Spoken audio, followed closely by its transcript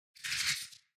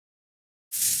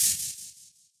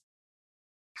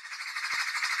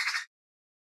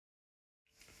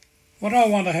What I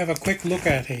want to have a quick look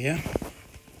at here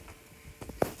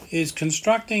is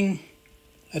constructing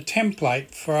a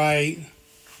template for a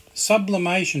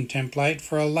sublimation template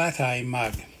for a latte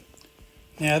mug.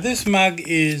 Now this mug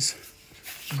is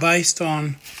based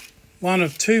on one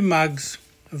of two mugs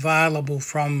available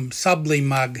from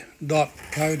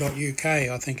sublimug.co.uk,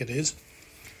 I think it is.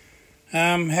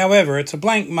 However, it's a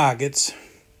blank mug. It's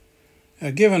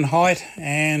a given height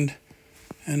and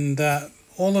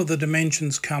all of the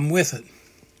dimensions come with it.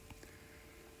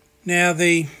 Now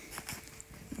the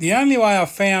only way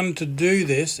I've found to do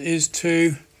this is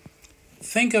to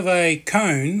think of a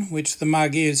cone, which the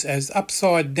mug is, as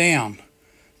upside down.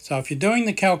 So if you're doing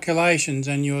the calculations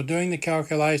and you're doing the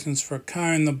calculations for a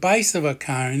cone, the base of a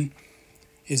cone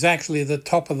is actually the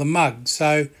top of the mug.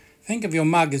 So think of your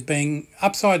mug as being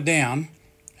upside down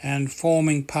and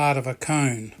forming part of a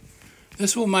cone.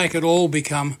 This will make it all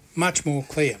become much more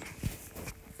clear.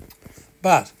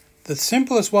 But the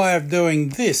simplest way of doing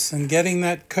this and getting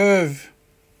that curve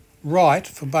right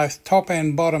for both top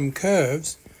and bottom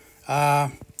curves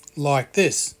are like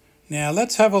this. Now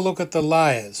let's have a look at the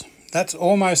layers. That's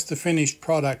almost the finished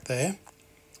product there.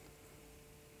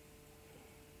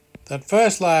 That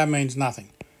first layer means nothing.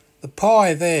 The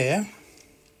pie there,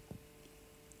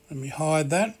 let me hide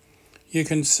that. You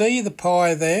can see the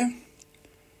pie there.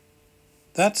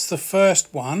 That's the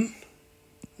first one.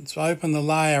 Let's open the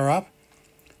layer up.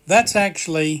 That's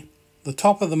actually the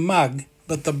top of the mug,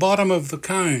 but the bottom of the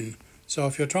cone. So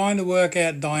if you're trying to work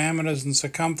out diameters and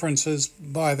circumferences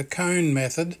by the cone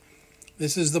method,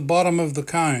 this is the bottom of the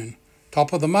cone.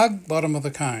 Top of the mug, bottom of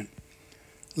the cone.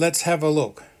 Let's have a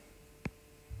look.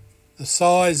 The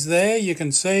size there, you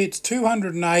can see it's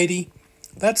 280.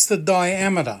 That's the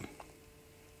diameter,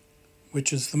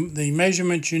 which is the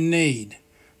measurement you need.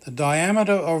 The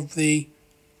diameter of the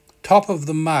top of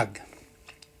the mug.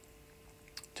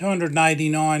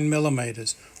 289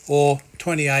 millimeters, or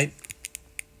 28.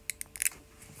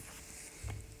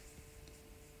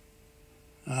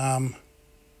 No,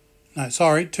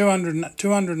 sorry,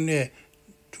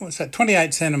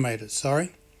 28 centimeters,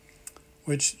 sorry,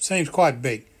 which seems quite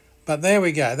big. But there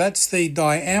we go. That's the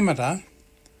diameter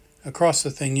across the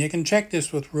thing. You can check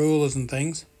this with rulers and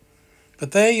things.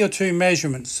 But they're your two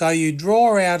measurements. So you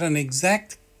draw out an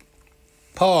exact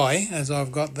pie, as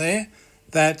I've got there,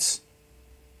 that's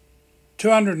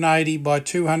 280 by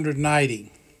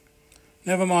 280.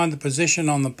 Never mind the position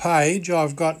on the page,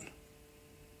 I've got,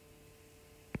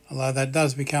 although that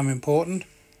does become important,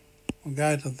 we'll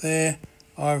go to there.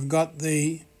 I've got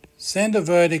the centre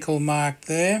vertical mark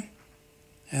there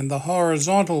and the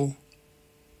horizontal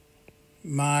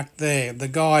mark there, the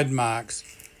guide marks.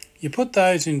 You put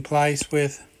those in place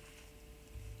with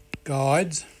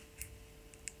guides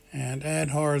and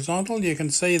add horizontal. You can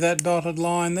see that dotted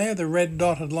line there, the red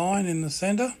dotted line in the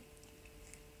centre,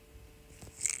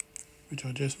 which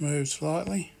I just moved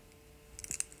slightly.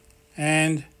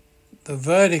 And the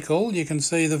vertical, you can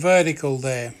see the vertical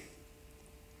there,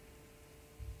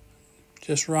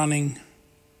 just running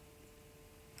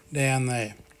down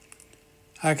there.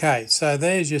 Okay, so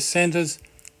there's your centres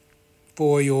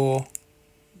for your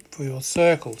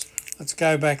circles. Let's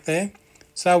go back there.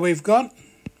 So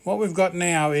what we've got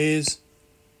now is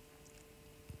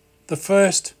the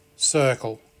first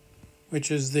circle, which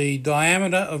is the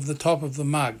diameter of the top of the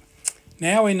mug.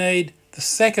 Now we need the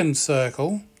second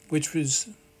circle, which was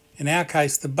in our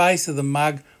case the base of the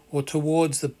mug or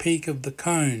towards the peak of the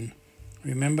cone.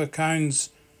 Remember, cone's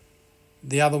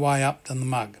the other way up than the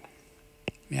mug.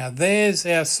 Now there's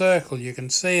our circle. You can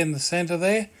see in the centre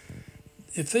there.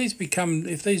 If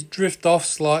these drift off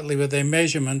slightly with their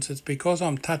measurements, it's because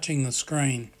I'm touching the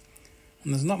screen.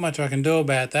 And there's not much I can do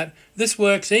about that. This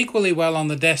works equally well on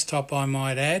the desktop, I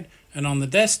might add. And on the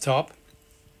desktop,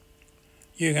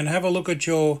 you can have a look at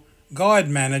your guide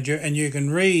manager and you can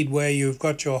read where you've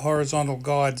got your horizontal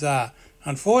guides are.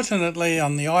 Unfortunately,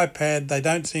 on the iPad, they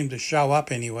don't seem to show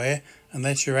up anywhere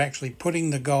unless you're actually putting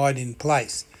the guide in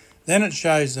place. Then it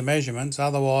shows the measurements,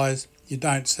 otherwise you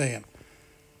don't see them.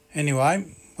 Anyway,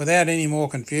 without any more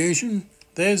confusion,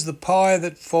 there's the pie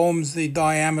that forms the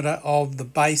diameter of the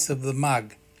base of the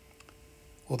mug,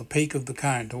 or the peak of the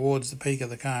cone, towards the peak of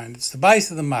the cone. It's the base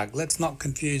of the mug. Let's not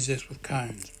confuse this with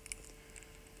cones.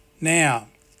 Now,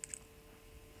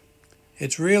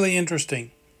 it's really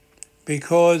interesting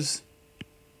because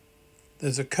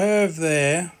there's a curve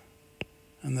there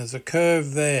and there's a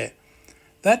curve there.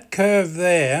 That curve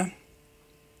there,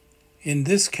 in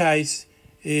this case,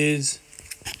 is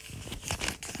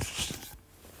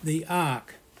the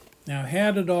arc. Now, how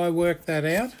did I work that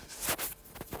out?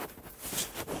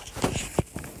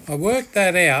 I worked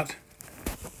that out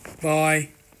by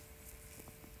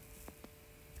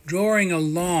drawing a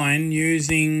line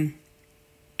using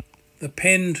the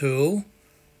pen tool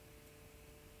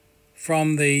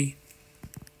from the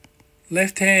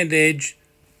left-hand edge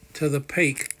to the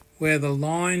peak where the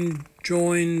line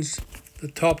joins the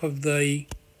top of the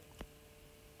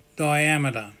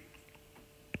diameter.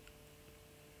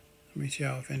 Let me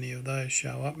show if any of those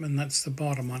show up, and that's the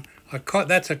bottom one.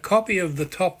 That's a copy of the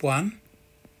top one.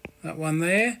 That one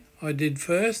there I did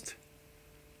first,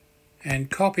 and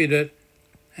copied it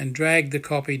and dragged the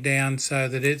copy down so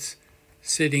that it's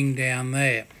sitting down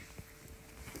there.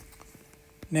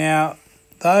 Now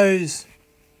the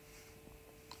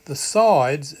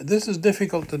sides, this is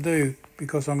difficult to do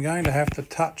because I'm going to have to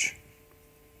touch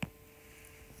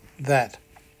that.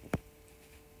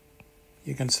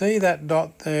 You can see that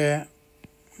dot there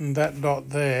and that dot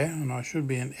there, and I should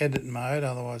be in edit mode,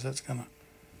 otherwise that's going to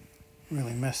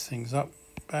really mess things up.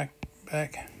 Back,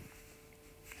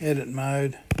 edit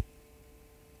mode.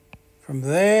 From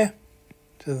there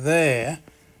to there,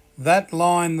 that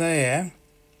line there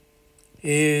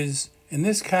is, in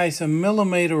this case, 1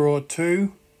 millimetre or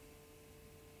 2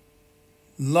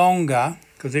 longer,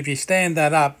 because if you stand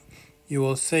that up, you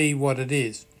will see what it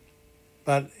is.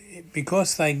 But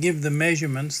because they give the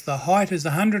measurements, the height is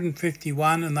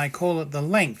 151 and they call it the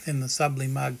length in the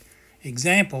Sublimation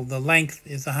example. The length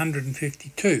is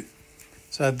 152.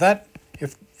 So that,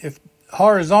 if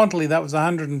horizontally that was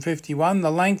 151, the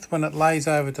length when it lays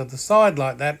over to the side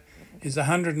like that is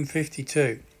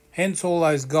 152. Hence all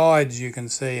those guides you can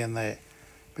see in there.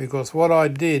 Because what I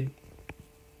did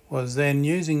was then,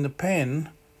 using the pen,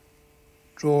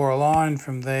 draw a line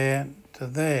from there to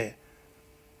there.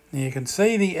 Now you can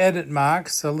see the edit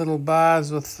marks, the little bars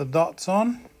with the dots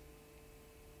on.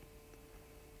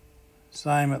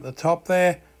 Same at the top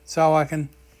there. So I can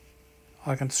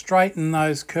straighten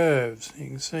those curves. You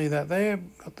can see that there,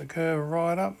 got the curve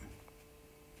right up.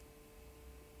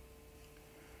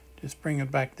 Just bring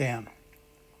it back down.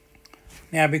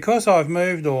 Now because I've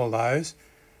moved all those,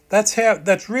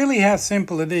 that's really how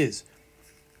simple it is.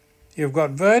 You've got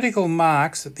vertical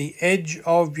marks at the edge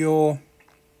of your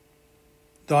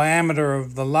diameter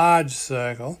of the large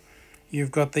circle.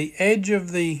 You've got the edge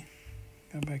of the,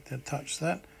 go back to touch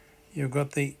that, you've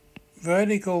got the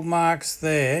vertical marks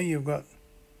there, you've got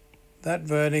that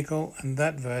vertical and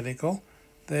that vertical.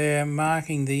 They're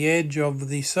marking the edge of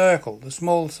the circle, the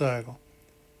small circle.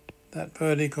 That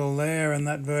vertical there and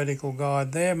that vertical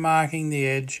guide there marking the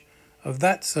edge of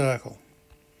that circle.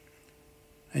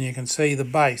 And you can see the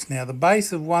base. Now the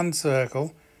base of one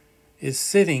circle is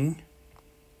sitting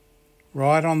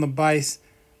right on the base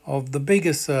of the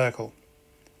bigger circle.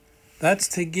 That's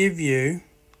to give you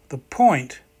the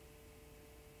point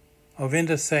of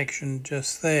intersection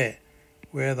just there,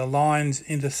 where the lines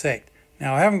intersect.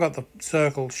 Now I haven't got the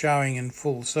circle showing in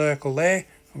full circle there.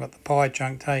 I've got the pie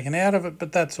chunk taken out of it,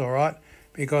 but that's all right,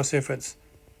 because if it's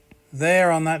there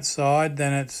on that side,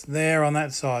 then it's there on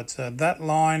that side. So that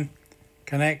line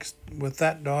connects with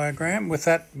that diagram, with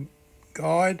that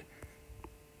guide.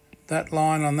 That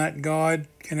line on that guide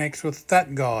connects with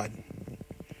that guide.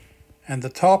 And the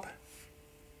top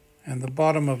and the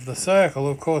bottom of the circle,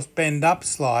 of course, bend up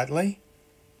slightly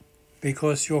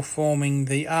because you're forming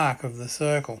the arc of the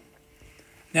circle.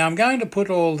 Now I'm going to put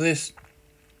all this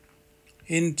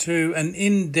into an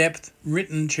in-depth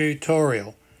written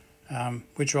tutorial,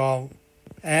 which I'll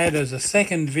add as a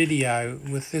second video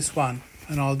with this one.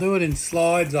 And I'll do it in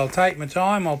slides. I'll take my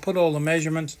time, I'll put all the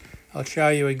measurements, I'll show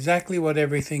you exactly what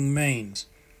everything means.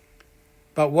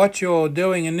 But what you're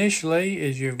doing initially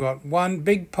is you've got one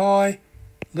big pie,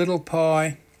 little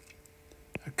pie,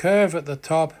 a curve at the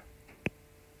top.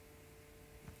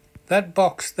 That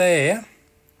box there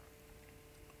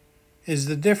is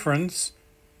the difference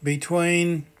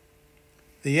between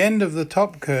the end of the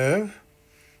top curve,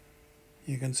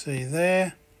 you can see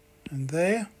there and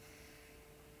there.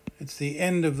 It's the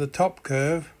end of the top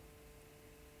curve,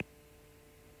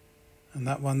 and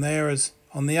that one there is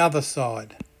on the other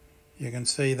side. You can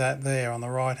see that there on the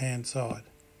right hand side.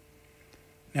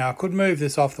 Now I could move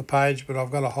this off the page, but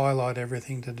I've got to highlight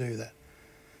everything to do that.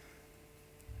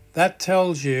 That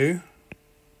tells you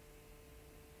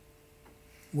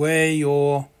where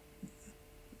your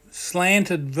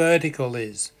slanted vertical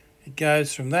is. It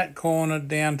goes from that corner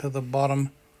down to the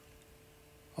bottom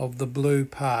of the blue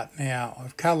part. Now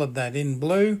I've coloured that in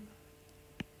blue.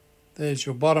 There's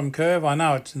your bottom curve. I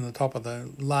know it's in the top of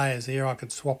the layers here. I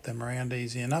could swap them around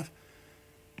easy enough.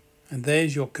 And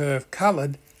there's your curve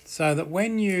coloured, so that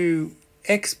when you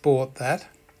export that,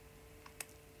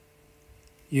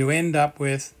 you end up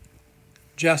with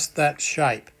just that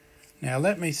shape. Now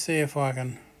let me see if I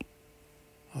can,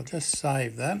 I'll just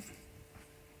save that.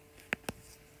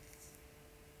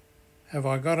 Have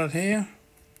I got it here?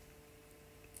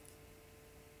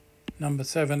 Number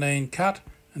 17 cut,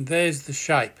 and there's the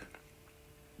shape.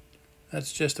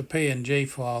 That's just a PNG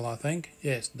file, I think.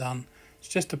 Yes, done. It's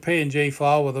just a PNG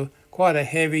file with quite a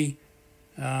heavy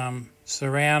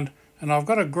surround, and I've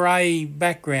got a grey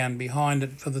background behind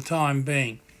it for the time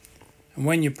being. And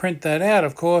when you print that out,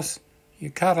 of course, you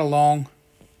cut along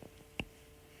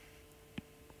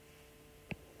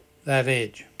that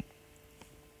edge.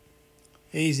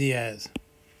 Easy as.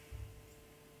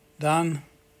 Done.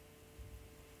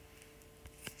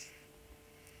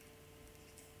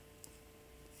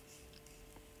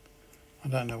 I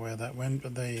don't know where that went,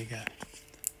 but there you go.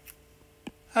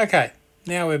 Okay,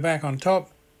 now we're back on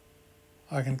top.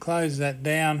 I can close that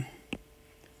down.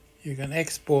 You can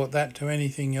export that to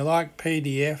anything you like,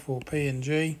 PDF or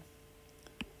PNG.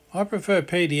 I prefer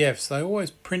PDFs, they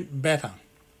always print better.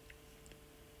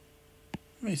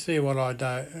 Let me see what I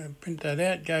do. Print that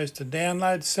out, goes to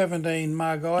download, 17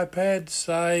 mug iPad,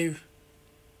 save.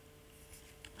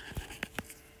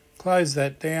 Close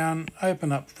that down,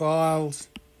 open up files.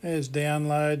 There's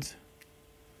downloads,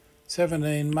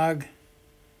 17 mug.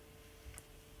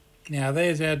 Now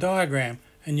there's our diagram,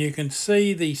 and you can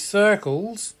see the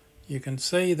circles, you can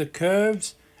see the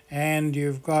curves, and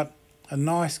you've got a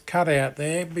nice cutout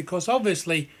there, because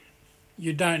obviously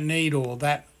you don't need all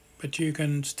that, but you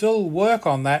can still work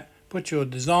on that, put your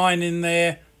design in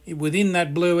there. Within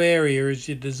that blue area is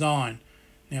your design.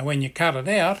 Now when you cut it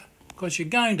out, of course you're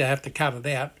going to have to cut it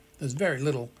out, there's very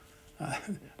little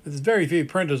there's very few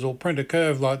printers will print a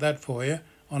curve like that for you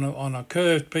on a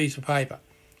curved piece of paper.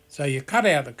 So you cut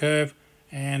out the curve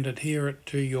and adhere it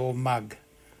to your mug.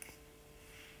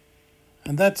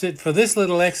 And that's it for this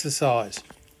little exercise.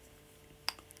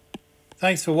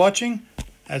 Thanks for watching.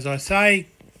 As I say,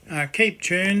 keep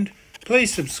tuned.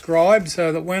 Please subscribe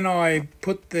so that when I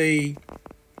put the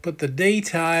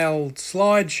detailed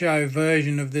slideshow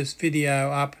version of this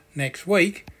video up next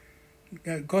week,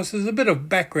 of course there's a bit of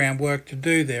background work to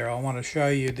do there. I want to show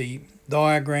you the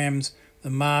diagrams, the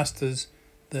masters,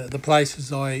 the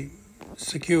places I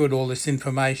secured all this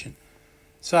information.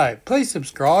 So please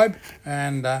subscribe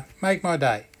and make my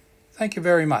day. Thank you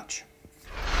very much.